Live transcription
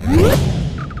This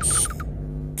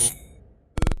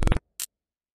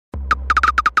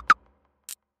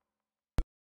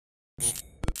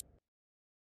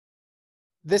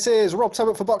is Rob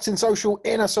Tubbett for Boxing Social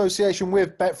in association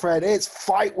with Betfred. It's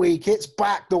fight week. It's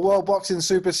back, the World Boxing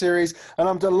Super Series, and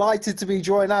I'm delighted to be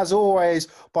joined, as always,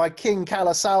 by King Kalle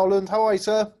Sauerland. How are you,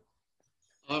 sir?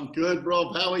 I'm good,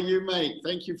 Rob. How are you, mate?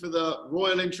 Thank you for the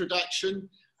royal introduction.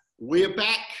 We're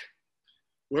back.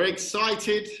 We're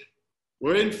excited.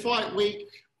 We're in fight week.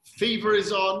 Fever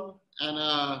is on,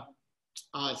 and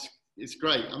it's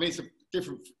great. I mean, it's a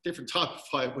different type of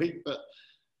fight week, but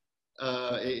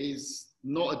it is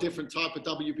not a different type of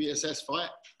WBSS fight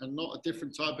and not a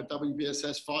different type of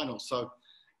WBSS final. So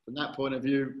from that point of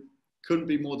view, couldn't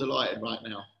be more delighted right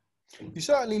now. You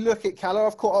certainly look it, Kalle.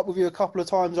 I've caught up with you a couple of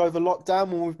times over lockdown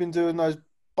when we've been doing those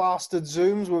bastard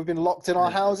Zooms. We've been locked in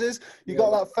our houses. You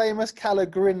got that famous Kalle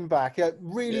grin back. Yeah,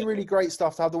 really great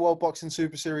stuff to have the World Boxing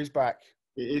Super Series back.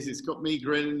 It is. It's got me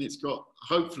grinning. It's got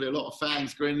hopefully a lot of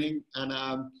fans grinning. And,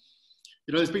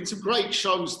 you know, there's been some great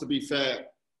shows, to be fair.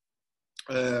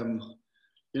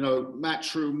 You know,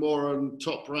 Matchroom, Moran,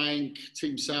 Top Rank,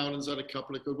 Team Sauerland's had a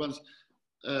couple of good ones.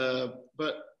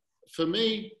 But for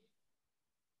me,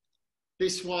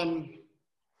 this one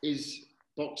is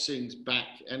boxing's back.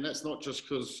 And that's not just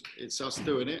because it's us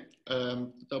doing it,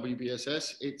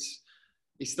 WBSS. It's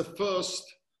the first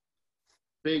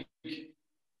big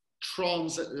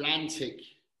transatlantic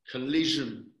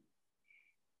collision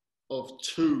of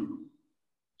two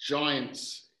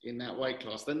giants in that weight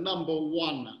class. The number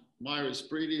one,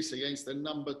 Briedis, against the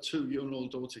number two,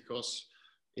 Usyk-Chisora,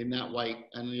 in that weight.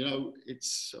 And, you know,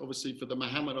 it's obviously for the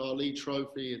Muhammad Ali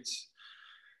trophy.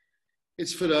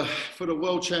 It's for the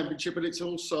World Championship, but it's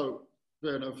also,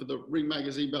 you know, for the Ring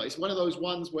Magazine belt. It's one of those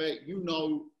ones where, you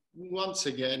know, once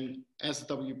again, as the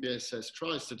WBSS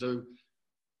tries to do,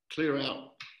 clear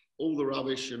out all the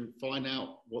rubbish and find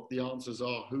out what the answers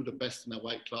are, who the best in their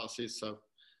weight class is. So,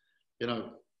 you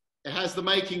know, it has the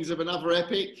makings of another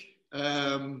epic.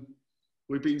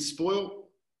 We've been spoiled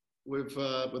with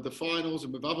the finals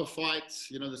and with other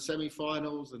fights, you know, the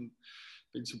semi-finals, and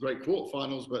been some great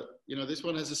quarterfinals. But, you know, this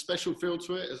one has a special feel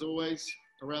to it, as always,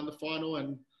 around the final.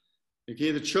 And you can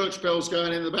hear the church bells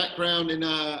going in the background in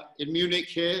Munich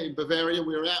here, in Bavaria.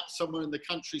 We're out somewhere in the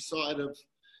countryside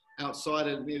outside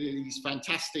of these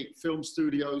fantastic film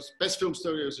studios, best film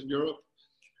studios in Europe.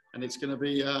 And it's going to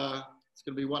be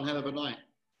one hell of a night.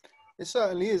 It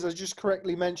certainly is. As just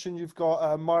correctly mentioned, you've got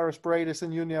Briedis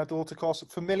and Usyk-Chisora,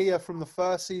 familiar from the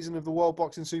first season of the World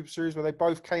Boxing Super Series, where they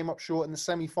both came up short in the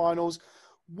semi-finals.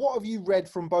 What have you read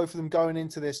from both of them going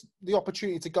into this? The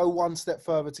opportunity to go one step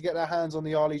further, to get their hands on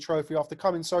the Ali Trophy after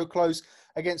coming so close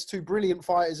against two brilliant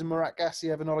fighters in Murat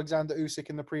Gassiev and Alexander Usyk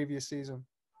in the previous season.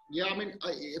 Yeah, I mean,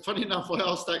 funny enough, I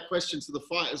asked that question to the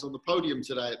fighters on the podium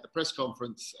today at the press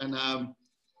conference. And,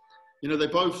 you know, they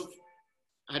both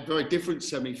had very different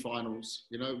semi-finals.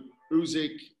 You know,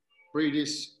 Usyk,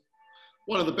 Briedis,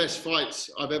 one of the best fights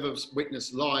I've ever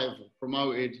witnessed live,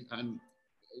 promoted, and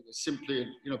it was simply,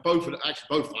 you know, both fights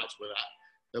were that.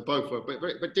 They both were,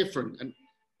 but different. And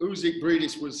Usyk,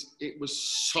 Briedis was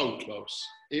so close.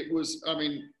 It was, I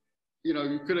mean, you know,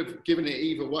 you could have given it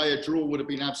either way. A draw would have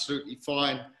been absolutely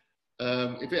fine.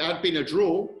 If it had been a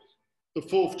draw, the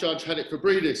fourth judge had it for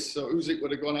Briedis, so Usyk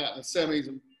would have gone out in the semis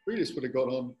and Briedis would have gone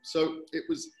on. So it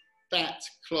was that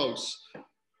close.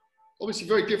 Obviously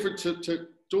very different to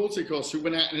Dorticos, who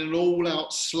went out in an all-out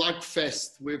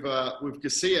slugfest with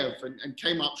Gassiev and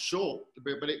came up short.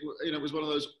 But it, you know, it was one of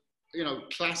those, you know,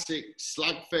 classic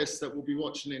slugfests that we'll be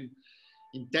watching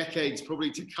in decades probably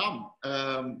to come.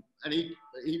 And he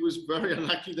was very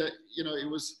unlucky that, you know,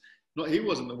 he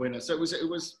wasn't the winner. So it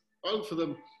was both of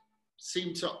them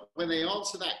seemed to, when they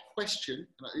answered that question,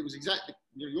 and it was exactly,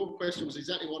 you know, your question was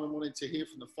exactly what I wanted to hear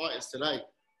from the fighters today,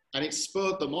 and it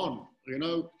spurred them on, you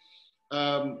know.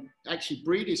 Actually,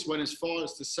 Briedis went as far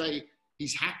as to say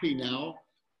he's happy now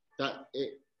that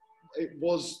it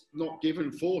was not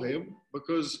given for him,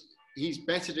 because he's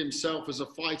bettered himself as a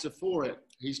fighter for it.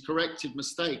 He's corrected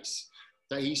mistakes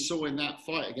that he saw in that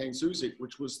fight against Usyk,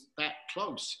 which was that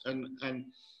close. And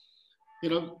you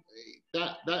know,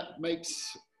 that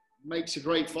makes a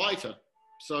great fighter.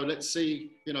 So let's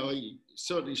see, you know, he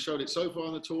certainly showed it so far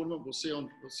in the tournament. We'll see on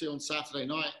Saturday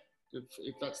night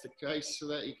if that's the case, so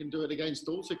that he can do it against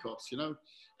Dorticos, you know.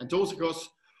 And Dorticos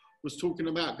was talking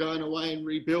about going away and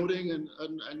rebuilding, and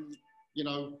you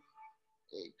know,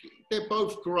 they're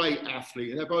both great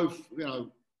athletes. They're both, you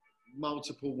know,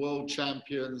 multiple world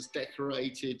champions,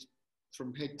 decorated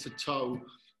from head to toe.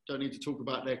 Don't need to talk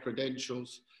about their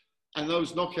credentials. And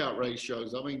those knockout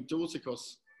ratios, I mean,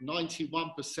 Dorticos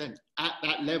 91% at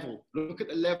that level. Look at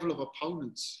the level of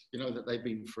opponents, you know, that they've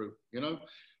been through, you know.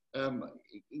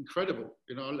 Incredible.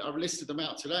 You know, I've listed them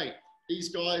out today. These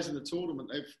guys in the tournament,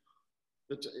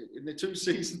 in the 2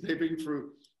 seasons, they've been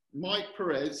through Mike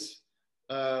Perez,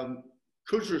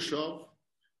 Kudryashov,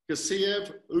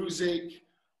 Gassiev, Usyk,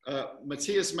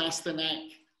 Matthias Masternak,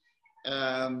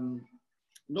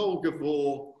 Noel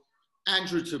Gavor,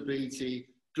 Andrew Tabiti,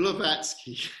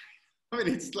 Glavatsky. I mean,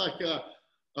 it's like a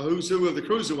who's who of the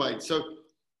cruiserweight. So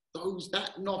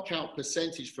that knockout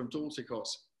percentage from Dorticos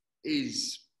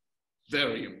is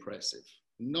very impressive.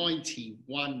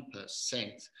 91%.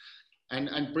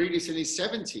 And Briedis in his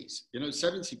 70s, you know,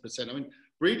 70%. I mean,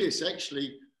 Briedis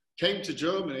actually came to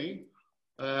Germany,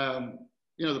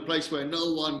 you know, the place where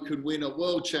no one could win a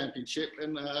world championship,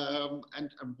 and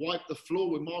wiped the floor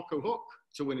with Marco Huck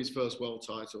to win his first world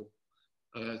title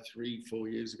 3-4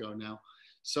 years ago now.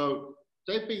 So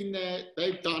they've been there,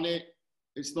 they've done it.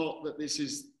 It's not that this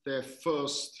is their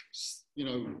first, you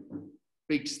know,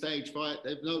 big stage fight.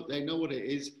 They know what it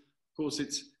is. Of course,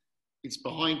 it's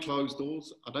behind closed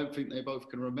doors. I don't think they both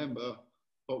can remember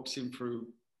boxing through,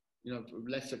 you know,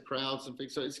 lesser crowds and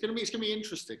things. So it's going to be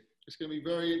interesting. It's going to be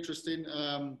very interesting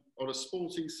on a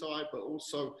sporting side, but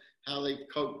also how they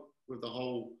cope with the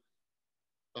whole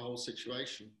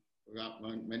situation, without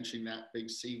mentioning that big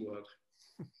C word.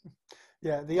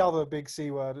 Yeah, the other big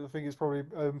C word. I think it's probably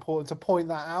important to point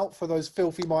that out for those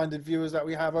filthy-minded viewers that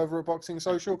we have over at Boxing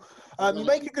Social. You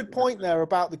make a good point there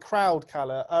about the crowd,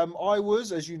 Kalle. I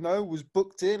was, as you know,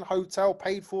 booked in, hotel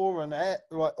paid for, and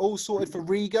all sorted for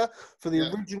Riga for the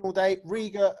original date.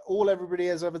 Riga, everybody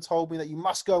has ever told me that you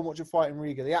must go and watch a fight in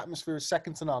Riga. The atmosphere is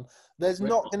second to none. There's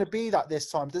not going to be that this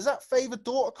time. Does that favour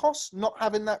Dorticos, not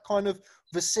having that kind of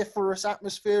vociferous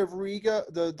atmosphere of Riga,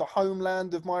 the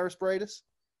homeland of Briedis?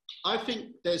 I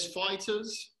think there's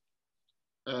fighters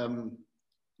who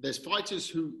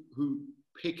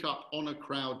pick up on a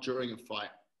crowd during a fight.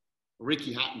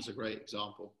 Ricky Hatton's a great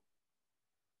example.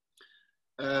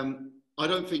 I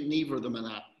don't think neither of them are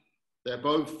that. They're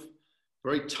both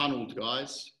very tunneled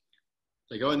guys.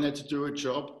 They go in there to do a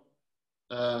job.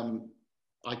 I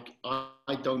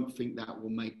don't think that will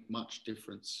make much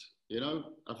difference. You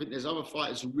know, I think there's other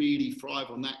fighters who really thrive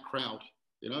on that crowd,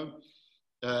 you know.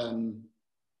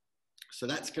 So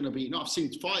that's going to be, you know, I've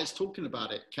seen fighters talking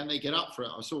about it. Can they get up for it?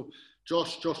 I saw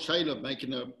Josh Taylor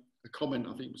making a comment,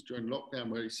 I think it was during lockdown,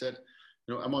 where he said,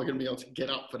 you know, am I going to be able to get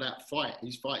up for that fight?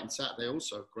 He's fighting Saturday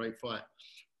also, great fight.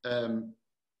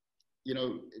 You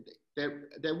know,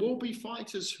 there will be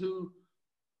fighters who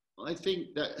I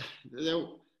think that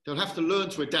they'll have to learn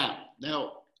to adapt.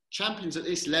 Now, champions at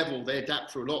this level, they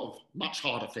adapt through a lot of much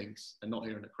harder things and not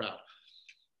hearing the crowd.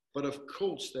 But of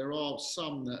course, there are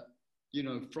some that, you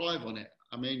know, thrive on it.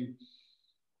 I mean,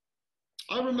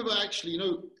 I remember actually, you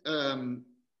know,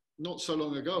 not so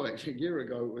long ago, actually a year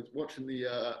ago, was watching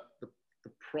the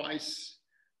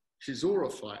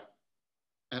Price-Chisora fight.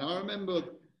 And I remember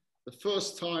the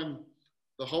first time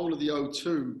the whole of the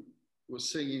O2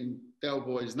 was singing Del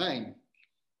Boy's name,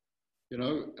 you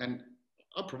know, and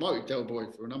I promoted Del Boy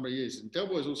for a number of years. And Del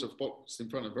Boy's also boxed in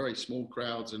front of very small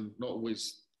crowds and not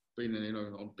always been, you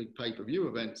know, on big pay-per-view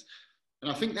events.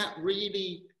 And I think that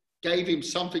really gave him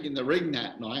something in the ring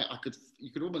that night. You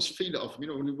could almost feel it off him. You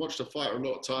know, when you watch the fighter a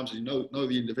lot of times, and you know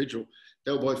the individual,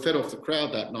 Del Boy fed off the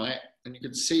crowd that night, and you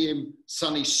could see him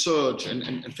suddenly surge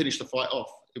and finish the fight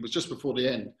off. It was just before the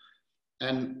end.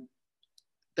 And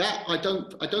that, I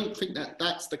don't think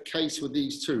that's the case with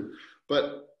these two.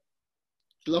 But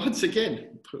once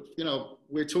again, you know,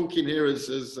 we're talking here as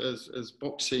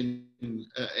boxing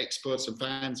experts and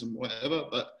fans and whatever,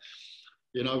 but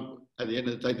you know, at the end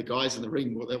of the day, the guys in the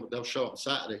ring, they'll show up on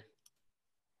Saturday.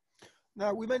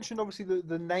 Now, we mentioned obviously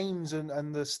the names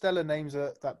and the stellar names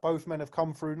that both men have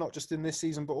come through, not just in this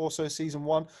season, but also season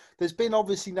one. There's been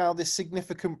obviously now this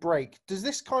significant break. Does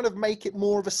this kind of make it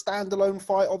more of a standalone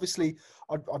fight? Obviously,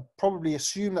 I'd probably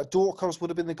assume that Dorticos would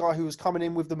have been the guy who was coming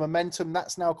in with the momentum.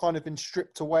 That's now kind of been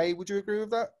stripped away. Would you agree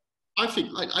with that? I think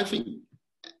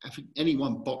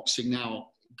anyone boxing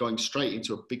now going straight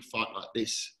into a big fight like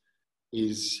this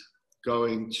is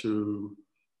going to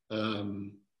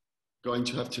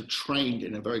have to train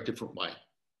in a very different way.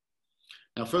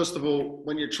 Now, first of all,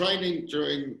 when you're training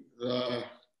during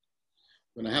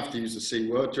when I have to use the C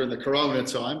word, during the Corona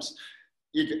times,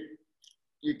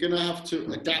 you're going to have to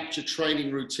adapt your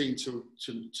training routine to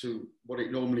what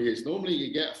it normally is. Normally,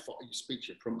 you speak to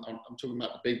your I'm talking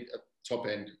about the big top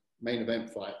end main event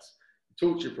fights. You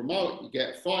talk to your promoter, you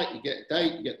get a fight, you get a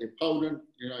date, you get the opponent,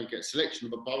 you know, you get a selection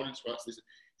of opponents. Right? So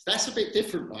that's a bit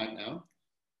different right now.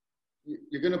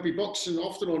 you're going to be boxing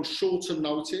often on shorter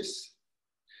notice.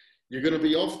 You're going to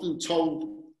be often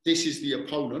told this is the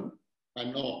opponent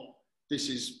and not this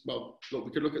is, well, look,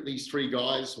 we could look at these three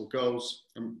guys or girls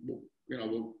and,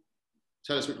 we'll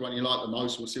tell us which one you like the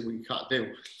most. We'll see if we can cut a deal.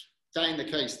 That ain't the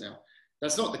case now.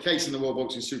 That's not the case in the World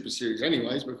Boxing Super Series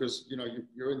anyways, because,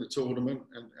 you're in the tournament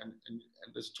and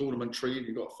there's a tournament tree and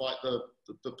you've got to fight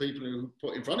the people who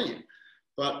put in front of you.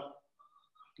 But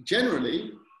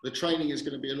generally, the training is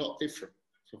going to be a lot different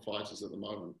for fighters at the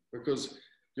moment because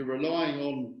you're relying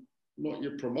on not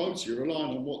your promoter, you're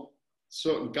relying on what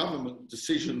certain government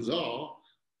decisions are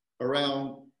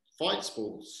around fight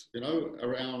sports,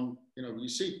 around, you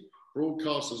see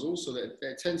broadcasters also,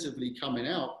 they're tentatively coming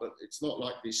out, but it's not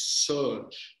like this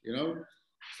surge,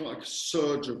 it's not like a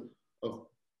surge of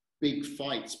big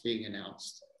fights being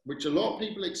announced, which a lot of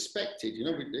people expected,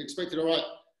 we expected, all right,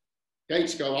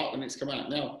 gates go up and it's come out.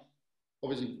 Now,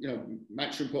 obviously,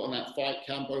 Matchroom put on that fight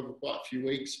camp over quite a few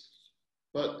weeks,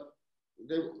 but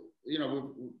there, with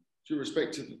due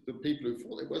respect to the people who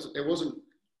fought, there wasn't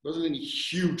any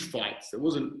huge fights. There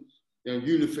wasn't,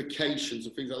 unifications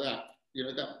and things like that.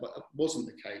 That wasn't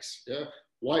the case. Yeah,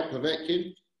 White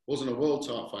Povetkin wasn't a world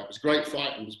title fight. It was a great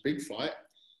fight and it was a big fight,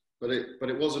 but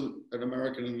it wasn't an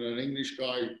American and an English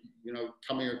guy,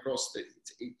 coming across.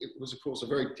 It was, of course, a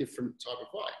very different type of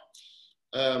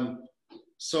fight.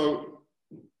 So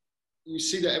you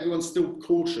see that everyone's still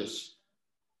cautious.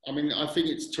 I mean, I think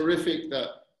it's terrific that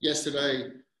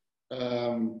yesterday,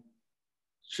 Chisora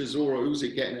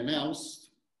Usyk getting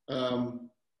announced,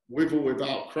 with or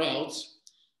without crowds.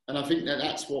 And I think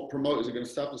that's what promoters are going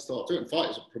to have to start doing.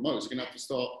 Fighters and promoters are going to have to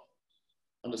start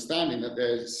understanding that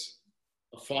there's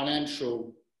a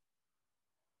financial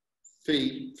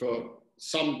fee for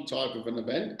some type of an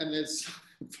event and there's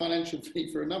a financial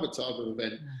fee for another type of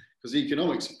event, because the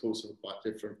economics, of course, are quite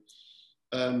different.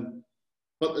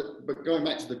 But going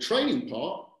back to the training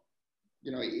part,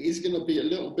 it is going to be a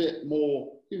little bit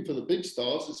more, even for the big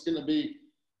stars, it's not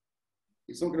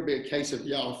going to be a case of,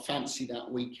 I fancy that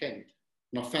weekend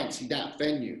and I fancy that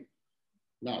venue.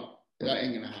 No, that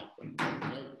ain't going to happen.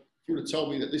 If you would have told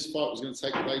me that this fight was going to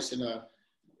take place in a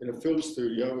film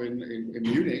studio in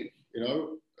Munich,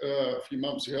 a few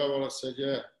months ago, well, I said,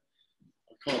 I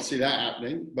can't see that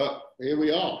happening, but here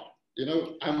we are,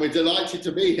 and we're delighted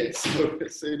to be here. So,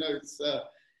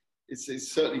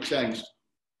 it's certainly changed.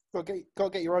 Got to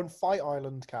get your own fight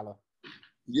island, Kalle.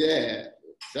 Yeah,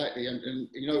 exactly. And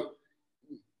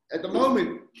at the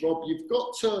moment, Rob, you've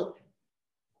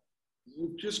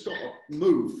just got to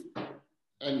move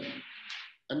and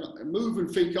move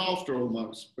and think after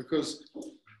almost, because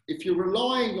if you're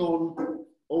relying on,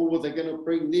 they're going to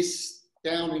bring this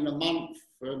down in a month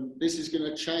and this is going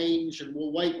to change and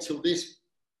we'll wait till this,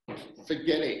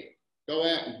 forget it. Go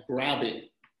out and grab it,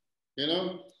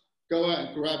 Go out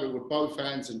and grab it with both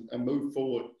hands and move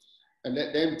forward and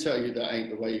let them tell you that ain't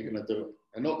the way you're going to do it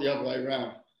and not the other way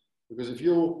around. Because if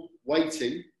you're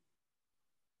waiting,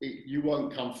 you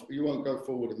won't go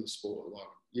forward in the sport at the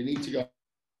moment. You need to go,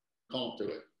 can't do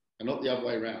it, and not the other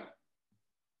way around.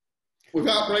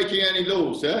 Without breaking any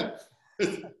laws, yeah?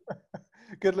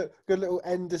 Good little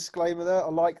end disclaimer there. I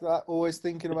like that. Always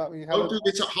thinking about me. Don't do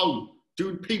this at home.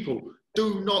 People,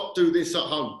 do not do this at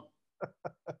home.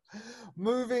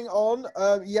 Moving on,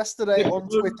 yesterday on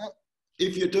Twitter.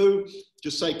 If you do,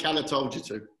 just say Kalle told you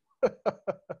to.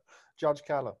 Judge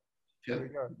Kalle. There we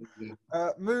go.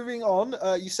 Moving on,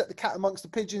 you set the cat amongst the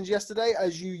pigeons yesterday,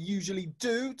 as you usually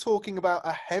do, talking about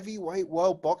a heavyweight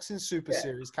World Boxing Super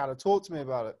Series. Kalle, talk to me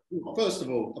about it. First of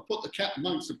all, I put the cat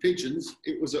amongst the pigeons.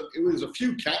 It was a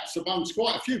few cats amongst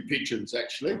quite a few pigeons,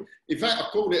 actually. In fact, I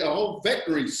called it a whole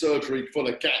veterinary surgery full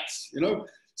of cats,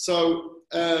 So,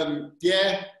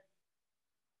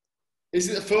 Is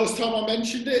it the first time I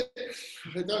mentioned it?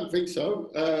 I don't think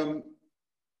so.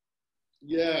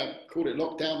 Called it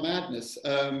lockdown madness.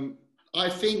 I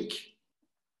think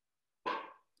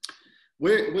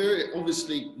we're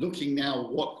obviously looking now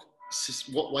what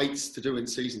weights to do in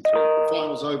season 3. The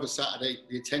final's over Saturday.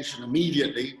 The attention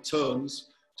immediately turns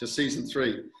to season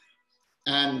 3.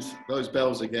 And those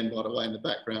bells again, by the way, in the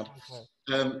background.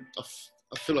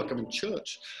 I feel like I'm in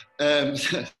church. I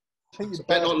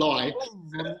better not lie.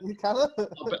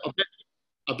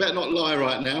 I better not lie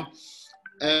right now.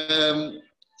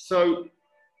 So,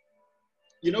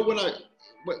 when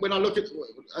I look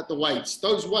at the weights,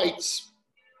 those weights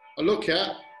I look at,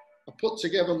 I put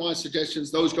together my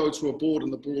suggestions. Those go to a board,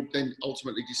 and the board then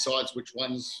ultimately decides which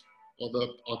ones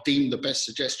are deemed the best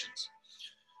suggestions.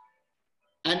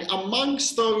 And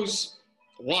amongst those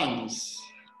ones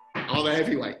are the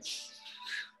heavyweights,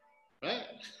 right?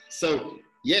 So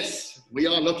Yes, we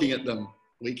are looking at them.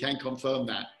 We can confirm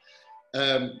that.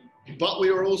 But we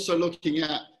are also looking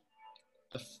at,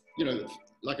 you know,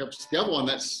 like the other one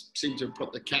that's seemed to have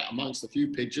put the cat amongst a few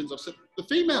pigeons. I've said the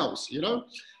females, you know,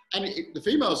 and the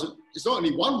females, it's not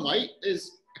only one weight,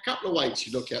 there's a couple of weights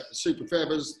you look at, the super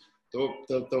feathers,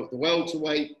 the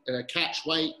welterweight, catch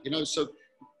weight, you know, so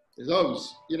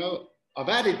those, you know, I've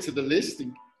added to the list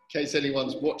in case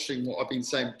anyone's watching what I've been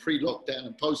saying pre-lockdown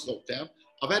and post-lockdown.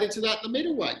 I've added to that the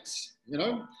middleweights, you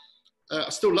know. I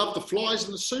still love the flies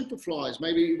and the super flies,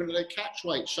 maybe even their catch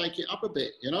weight, shake it up a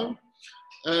bit, you know.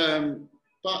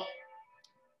 But,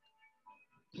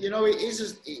 you know, it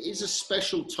is a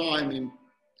special time in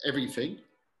everything.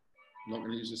 I'm not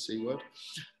going to use the C word.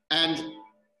 And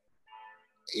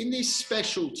in this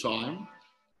special time,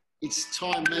 it's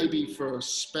time maybe for a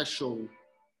special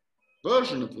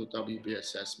version of the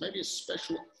WBSS, maybe a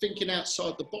special thinking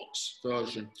outside the box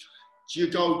version. Do you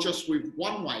go just with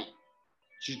one weight?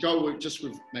 Do you go just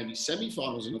with maybe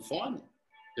semi-finals and a final?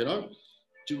 You know,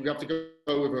 do you have to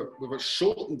go with a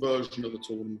shortened version of the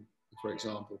tournament, for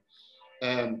example?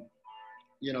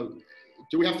 You know,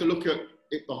 do we have to look at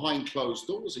it behind closed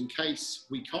doors in case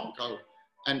we can't go?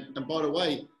 And by the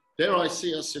way, there I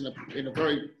see us in a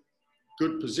very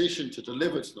good position to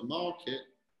deliver to the market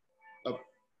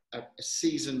a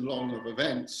season long of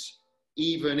events,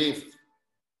 even if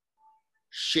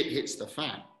shit hits the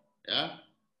fan. Yeah,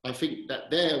 I think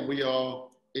that there we are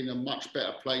in a much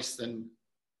better place than,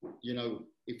 you know,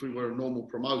 if we were a normal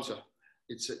promoter.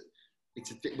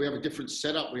 We have a different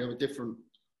setup. We have a different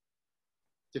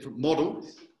model.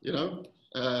 You know,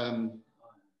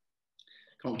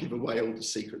 can't give away all the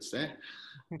secrets there,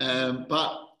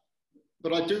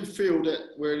 But I do feel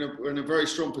that we're in a very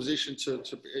strong position to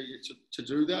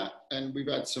do that, and we've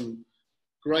had some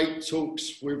great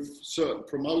talks with certain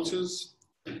promoters,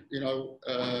 you know,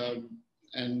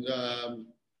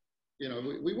 you know,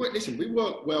 we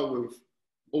work well with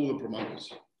all the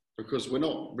promoters because we're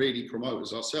not really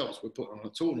promoters ourselves. We're putting on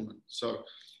a tournament, so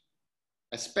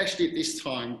especially at this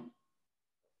time.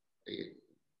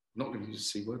 I'm not going to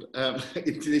use the C word.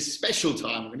 Into this special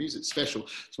time, I'm going to use it special.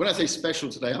 So when I say special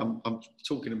today, I'm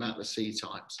talking about the C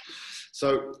times.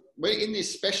 So we're in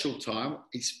this special time.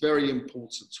 It's very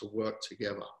important to work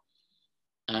together.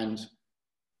 And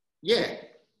yeah,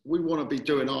 we want to be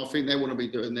doing our thing. They want to be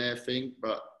doing their thing,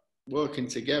 but working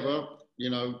together, you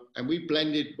know, and we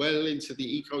blended well into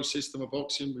the ecosystem of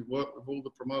boxing. We work with all the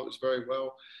promoters very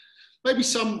well. Maybe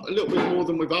some a little bit more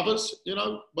than with others, you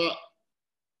know, but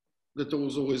the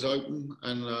door's always open,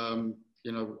 and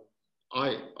you know,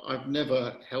 I've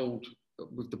never held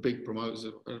with the big promoters.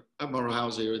 I had my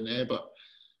rows here and there, but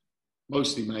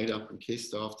mostly made up and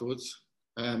kissed afterwards.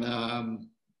 And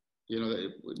you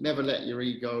know, never let your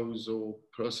egos or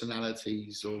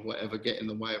personalities or whatever get in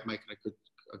the way of making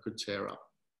a good tear up.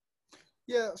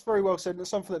 Yeah, that's very well said. And it's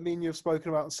something that me and you have spoken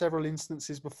about in several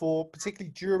instances before,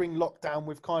 particularly during lockdown.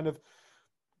 We've kind of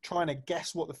trying to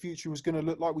guess what the future was going to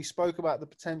look like. We spoke about the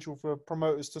potential for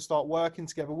promoters to start working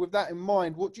together. With that in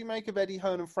mind, what do you make of Eddie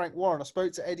Hearn and Frank Warren? I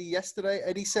spoke to Eddie yesterday.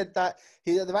 Eddie said that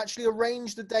they've actually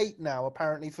arranged a date now,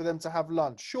 apparently, for them to have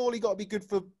lunch. Surely got to be good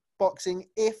for boxing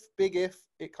if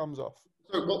it comes off.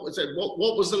 So what was it?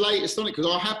 What was the latest on it? Because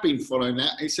I have been following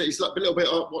that. It's like a little bit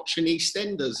like watching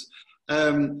EastEnders. You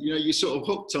know, you're sort of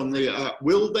hooked on the,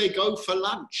 will they go for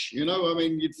lunch? You know, I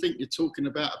mean, you'd think you're talking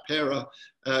about a pair of,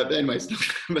 anyways,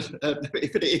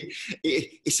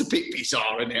 it's a bit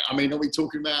bizarre, isn't it? I mean, are we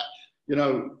talking about, you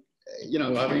know,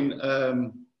 I mean,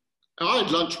 I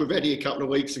had lunch with Eddie a couple of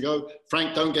weeks ago.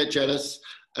 Frank, don't get jealous.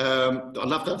 I'd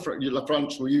love to have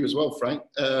lunch with you as well, Frank.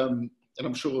 And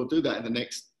I'm sure we'll do that in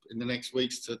the next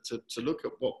weeks to look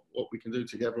at what we can do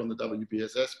together on the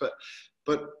WBSS.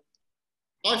 But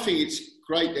I think it's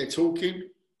great they're talking.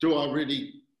 Do I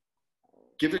really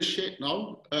give a shit?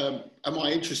 No. Am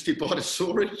I interested by the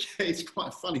story? It's quite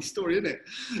a funny story, isn't it?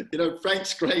 You know,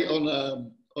 Frank's great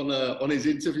on his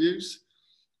interviews.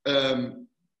 You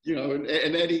know,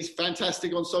 and Eddie's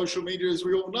fantastic on social media, as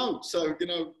we all know. So, you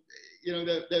know,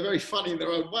 they're very funny in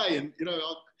their own way. And, you know,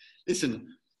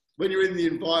 listen, when you're in the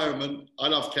environment, I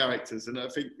love characters, and I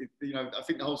think I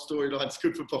think the whole storyline's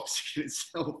good for boxing in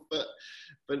itself. But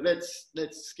let's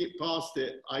skip past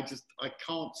it. I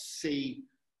can't see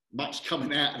much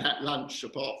coming out of that lunch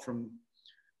apart from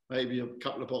maybe a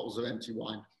couple of bottles of empty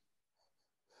wine.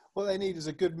 What they need is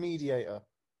a good mediator.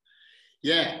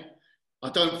 Yeah, I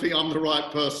don't think I'm the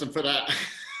right person for that.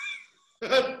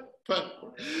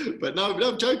 but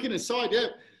no, joking aside, yeah,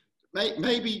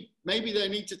 maybe they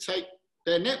need to take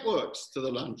their networks to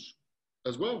the lunch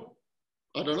as well.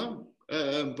 I don't know.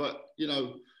 But, you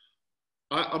know,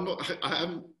 I'm not.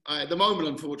 At the moment,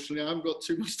 unfortunately, I haven't got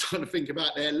too much time to think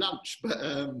about their lunch. But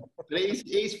it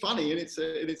is funny, and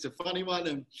it's a funny one,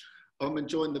 and I'm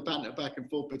enjoying the banter back and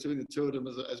forth between the two of them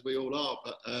as we all are.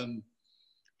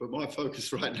 But my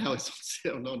focus right now is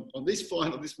on this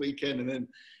final this weekend, and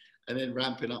then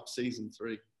ramping up season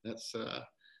 3. That's the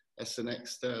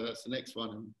next one,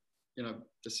 and you know,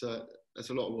 that's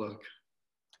a lot of work.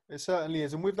 It certainly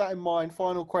is. And with that in mind,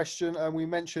 final question. We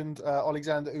mentioned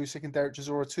Alexander Usyk and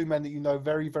Derek-Chisora, 2 men that you know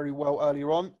very, very well earlier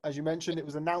on. As you mentioned, it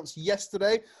was announced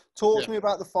yesterday. Talk to me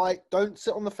about the fight. Don't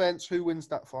sit on the fence. Who wins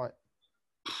that fight?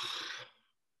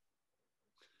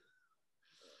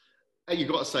 Hey, you've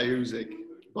got to say Usyk,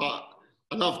 but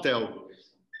I love Del.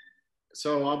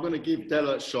 So I'm going to give Del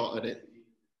a shot at it.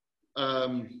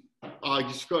 I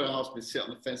just got to ask me to sit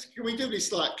on the fence. Can we do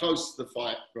this like close to the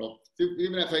fight, Rob? Give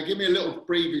me a little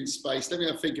breathing space. Let me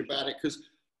have a think about it, because,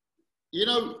 you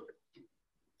know,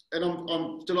 and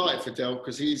I'm delighted for Del,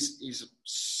 because he's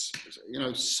you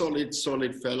know, solid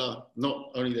fella.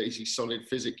 Not only that is he solid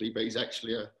physically, but he's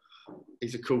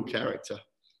a cool character.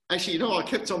 Actually, you know, I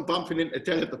kept on bumping into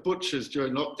Del at the Butcher's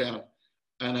during lockdown.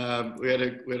 And we had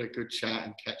a good chat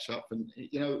and catch up, and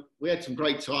you know, we had some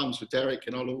great times with Derek,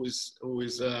 and I'll always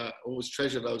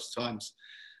treasure those times,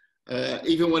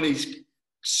 even when he's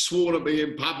sworn at me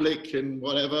in public and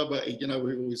whatever. But you know,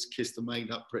 we always kissed the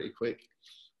maid up pretty quick.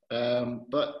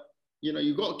 But you know,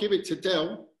 you've got to give it to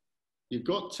Del. You've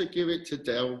got to give it to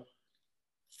Del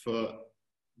for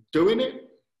doing it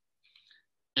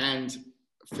and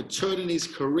for turning his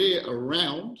career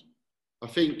around. I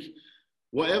think.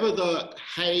 Whatever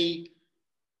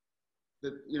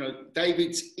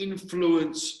David's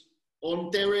influence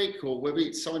on Derek, or whether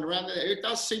it's someone around there, it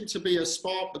does seem to be a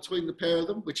spark between the pair of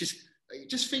them, which is,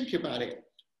 just think about it.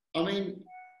 I mean,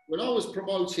 when I was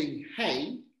promoting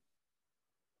Hay,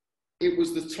 it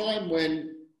was the time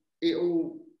when it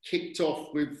all kicked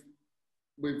off with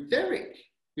Derek,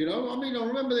 you know? I mean, I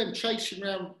remember them chasing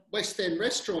around West End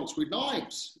restaurants with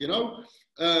knives, you know?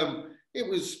 It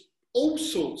was all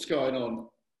sorts going on,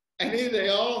 and here they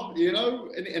are, you know,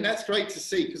 and that's great to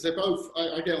see, because they're both.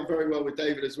 I get on very well with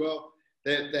David as well.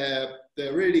 They're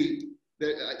really.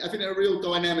 I think they're a real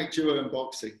dynamic duo in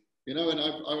boxing, you know, and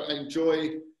I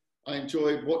enjoy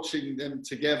watching them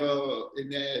together in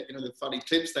their, you know, the funny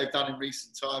clips they've done in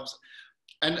recent times,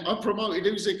 and I promoted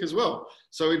Usyk as well.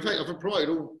 So in fact, I've promoted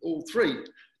all 3,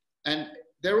 and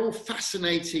they're all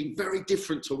fascinating, very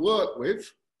different to work with,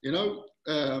 you know.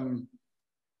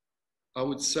 I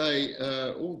would say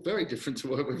all very different to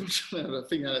work with. I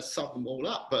think I'd sum them all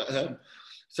up. But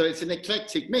so it's an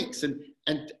eclectic mix. And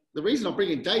the reason I'm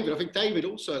bringing David, I think David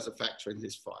also has a factor in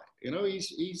this fight. You know,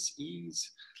 he's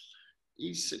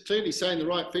clearly saying the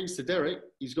right things to Derek.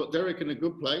 He's got Derek in a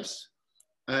good place.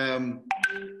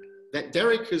 That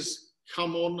Derek has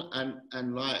come on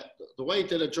and like the way he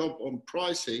did a job on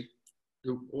Pricey,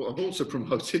 who I've also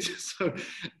promoted. So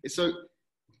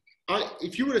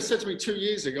if you would have said to me 2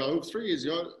 years ago, 3 years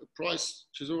ago,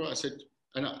 Briedis-Dorticos, I said,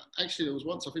 and actually there was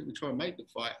once I think we tried and made the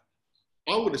fight,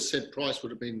 I would have said Price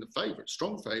would have been the favourite,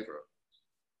 strong favourite.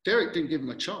 Derek didn't give him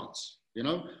a chance, you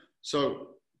know.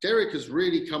 So Derek has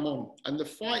really come on, and the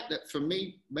fight that for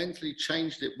me mentally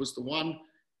changed it was the one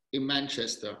in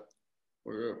Manchester,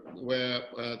 where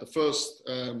the first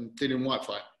Dillian White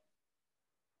fight.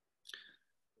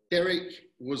 Derek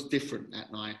was different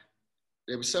that night.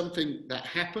 There was something that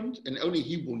happened, and only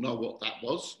he will know what that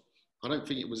was. I don't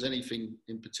think it was anything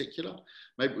in particular.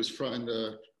 Maybe it was trying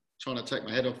to take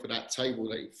my head off of that table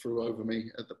that he threw over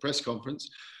me at the press conference.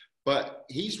 But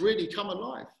he's really come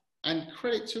alive. And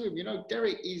credit to him, you know,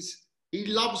 Derek he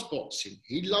loves boxing.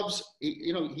 He loves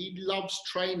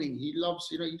training. He loves,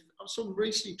 you know, I saw him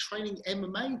recently training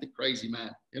MMA, the crazy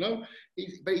man, you know,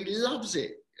 but he loves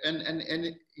it.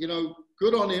 And you know,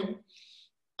 good on him.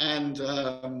 And,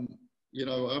 you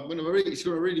know, it's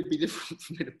going to really be difficult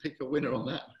for me to pick a winner on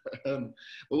that. But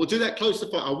we'll do that close to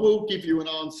the fight. I will give you an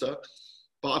answer.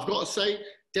 But I've got to say,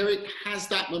 Derek has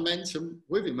that momentum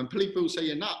with him. And people say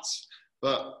you're nuts.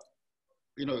 But,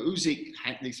 you know, Usyk,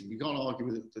 listen, you can't argue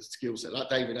with the skill set. Like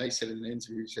David A said in the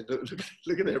interview, he said,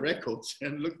 look at their records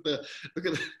and look at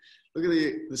the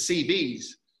CVs.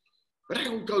 But that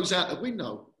all goes out the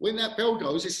window. When that bell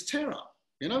goes, it's a tear-up,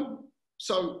 you know?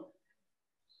 So,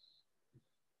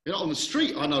 you know, on the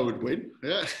street, I know would win.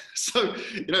 Yeah. So,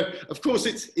 you know, of course,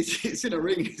 it's in a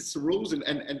ring. It's the rules,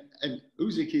 and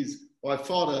Usyk is by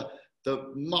far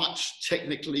the much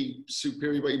technically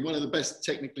superior, one of the best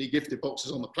technically gifted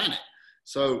boxers on the planet.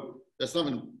 So that's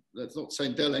not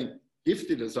saying Del ain't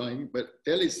gifted as I am, but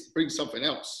Del brings something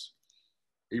else.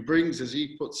 He brings, as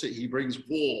he puts it, he brings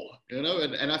war, you know,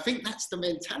 and I think that's the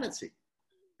mentality,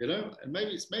 you know, and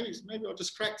maybe I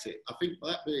just cracked it. I think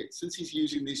that bit, since he's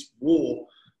using this war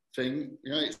thing,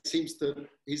 you know, it seems that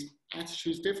his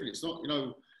attitude's different. It's not, you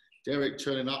know, Derek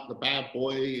turning up the bad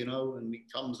boy, you know, and he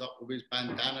comes up with his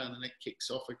bandana and then it kicks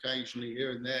off occasionally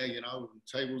here and there, you know, and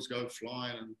tables go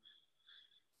flying and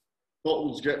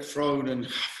bottles get thrown, and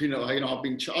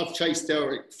I've chased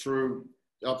Derek through.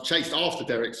 I've chased after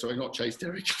Derek. Sorry, not chased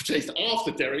Derek. I've chased after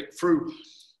Derek through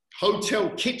hotel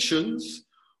kitchens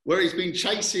where he's been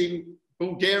chasing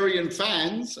Bulgarian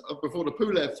fans before the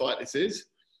Pulev fight. This is,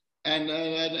 and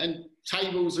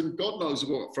tables and God knows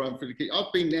what thrown through the kitchen.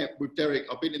 I've been there with Derek.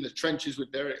 I've been in the trenches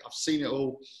with Derek. I've seen it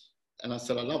all, and I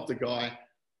said I love the guy,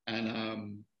 and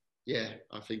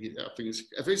I think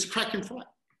it's a cracking fight.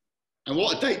 And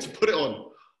what a date to put it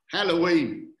on.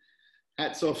 Halloween.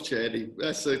 Hats off, Charlie.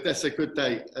 That's a good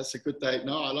date. That's a good date.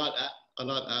 No, I like that.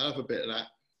 I have a bit of that.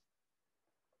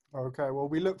 Okay, well,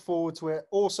 we look forward to it.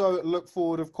 Also look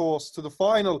forward, of course, to the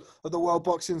final of the World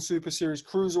Boxing Super Series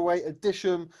Cruiserweight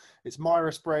edition. It's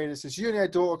Briedis-Dorticos. It's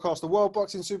Usyk-Chisora. The World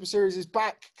Boxing Super Series is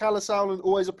back. Kalle, Sauerland,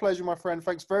 always a pleasure, my friend.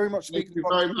 Thanks very much. Thank you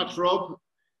very much, Rob.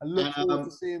 I look forward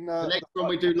to seeing the next one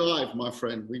we do live, my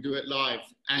friend. We do it live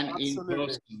and absolutely. In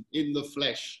person, in the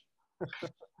flesh.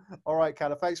 All right,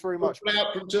 Kalle. Thanks very much.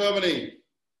 Out from Germany.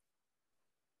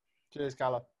 Cheers,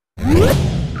 Kalle.